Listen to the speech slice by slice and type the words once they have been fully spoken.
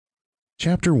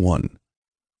Chapter 1.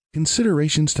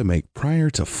 Considerations to make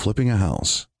prior to flipping a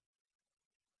house.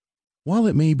 While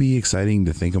it may be exciting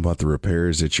to think about the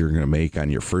repairs that you're going to make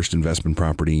on your first investment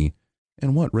property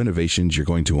and what renovations you're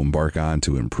going to embark on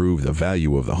to improve the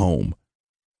value of the home,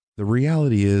 the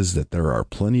reality is that there are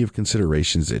plenty of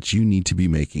considerations that you need to be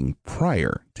making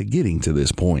prior to getting to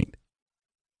this point.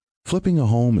 Flipping a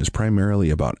home is primarily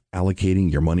about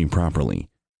allocating your money properly,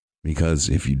 because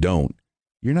if you don't,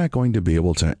 you're not going to be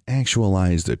able to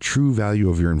actualize the true value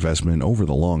of your investment over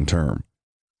the long term.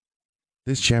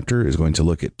 This chapter is going to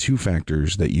look at two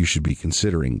factors that you should be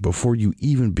considering before you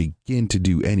even begin to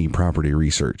do any property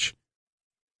research.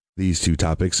 These two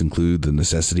topics include the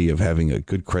necessity of having a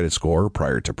good credit score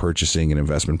prior to purchasing an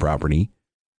investment property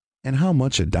and how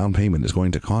much a down payment is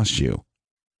going to cost you.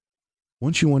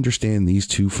 Once you understand these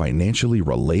two financially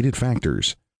related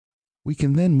factors, we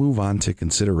can then move on to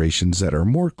considerations that are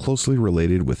more closely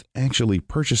related with actually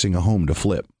purchasing a home to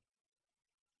flip.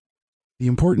 The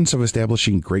importance of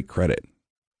establishing great credit.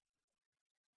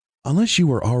 Unless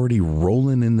you are already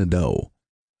rolling in the dough,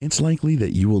 it's likely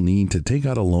that you will need to take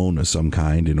out a loan of some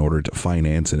kind in order to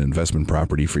finance an investment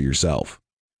property for yourself.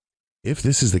 If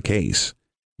this is the case,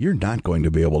 you're not going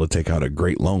to be able to take out a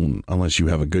great loan unless you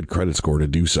have a good credit score to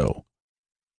do so.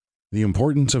 The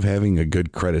importance of having a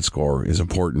good credit score is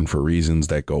important for reasons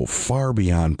that go far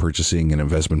beyond purchasing an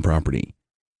investment property.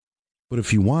 But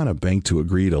if you want a bank to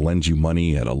agree to lend you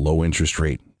money at a low interest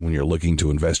rate when you're looking to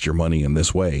invest your money in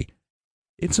this way,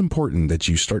 it's important that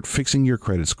you start fixing your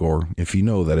credit score if you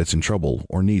know that it's in trouble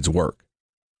or needs work.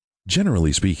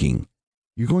 Generally speaking,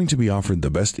 you're going to be offered the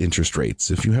best interest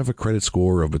rates if you have a credit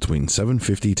score of between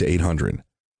 750 to 800.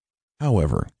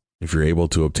 However, if you're able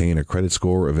to obtain a credit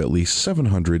score of at least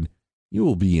 700, you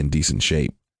will be in decent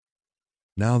shape.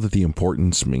 Now that the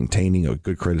importance of maintaining a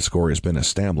good credit score has been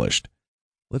established,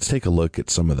 let's take a look at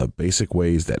some of the basic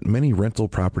ways that many rental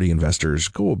property investors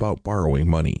go about borrowing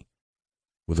money.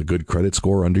 With a good credit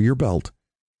score under your belt,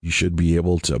 you should be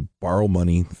able to borrow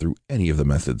money through any of the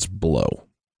methods below.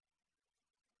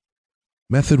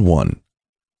 Method 1.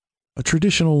 A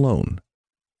traditional loan.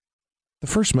 The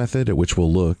first method at which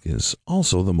we'll look is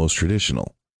also the most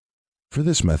traditional. For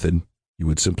this method, you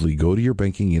would simply go to your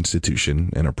banking institution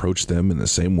and approach them in the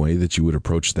same way that you would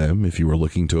approach them if you were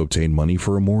looking to obtain money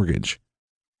for a mortgage.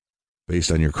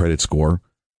 Based on your credit score,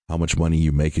 how much money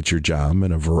you make at your job,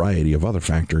 and a variety of other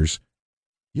factors,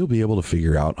 you'll be able to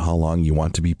figure out how long you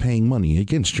want to be paying money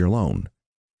against your loan.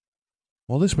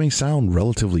 While this may sound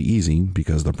relatively easy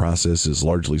because the process is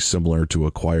largely similar to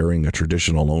acquiring a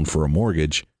traditional loan for a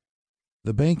mortgage,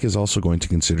 the bank is also going to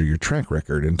consider your track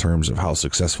record in terms of how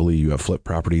successfully you have flipped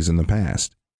properties in the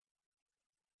past.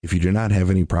 If you do not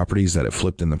have any properties that have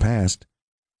flipped in the past,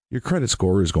 your credit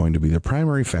score is going to be the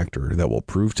primary factor that will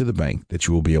prove to the bank that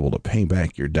you will be able to pay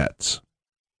back your debts.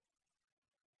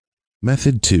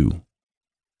 Method 2.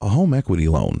 A home equity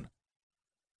loan.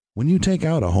 When you take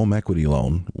out a home equity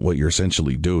loan, what you're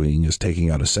essentially doing is taking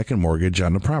out a second mortgage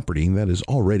on a property that is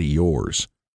already yours.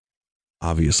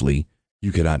 Obviously,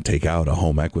 you cannot take out a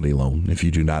home equity loan if you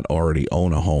do not already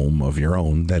own a home of your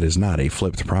own that is not a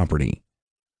flipped property.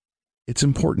 It's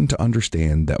important to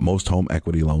understand that most home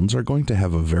equity loans are going to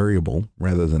have a variable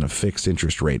rather than a fixed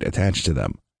interest rate attached to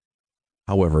them.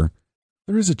 However,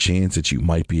 there is a chance that you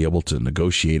might be able to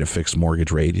negotiate a fixed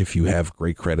mortgage rate if you have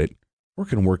great credit or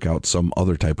can work out some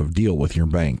other type of deal with your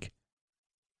bank.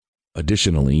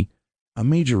 Additionally, a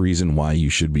major reason why you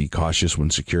should be cautious when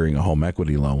securing a home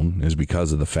equity loan is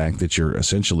because of the fact that you're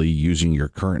essentially using your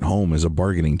current home as a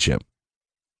bargaining chip.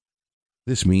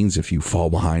 This means if you fall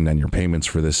behind on your payments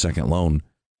for this second loan,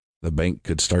 the bank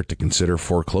could start to consider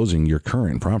foreclosing your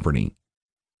current property.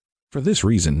 For this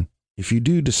reason, if you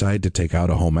do decide to take out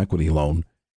a home equity loan,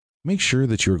 make sure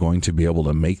that you're going to be able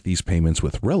to make these payments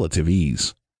with relative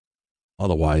ease.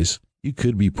 Otherwise, you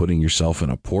could be putting yourself in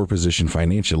a poor position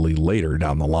financially later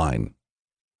down the line.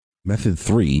 Method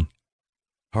 3.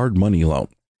 Hard money loan.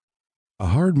 A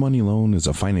hard money loan is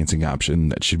a financing option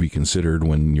that should be considered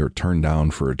when you're turned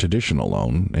down for a traditional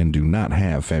loan and do not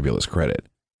have fabulous credit.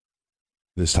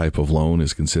 This type of loan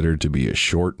is considered to be a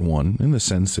short one in the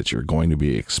sense that you're going to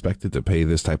be expected to pay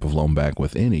this type of loan back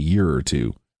within a year or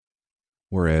two.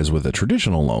 Whereas with a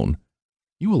traditional loan,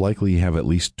 you will likely have at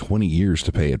least 20 years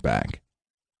to pay it back.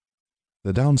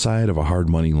 The downside of a hard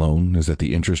money loan is that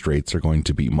the interest rates are going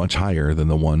to be much higher than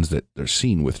the ones that are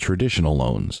seen with traditional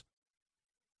loans.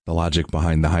 The logic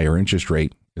behind the higher interest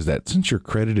rate is that since your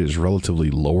credit is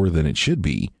relatively lower than it should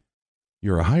be,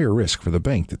 you're a higher risk for the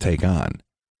bank to take on.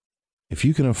 If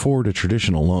you can afford a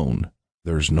traditional loan,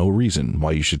 there's no reason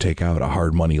why you should take out a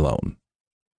hard money loan.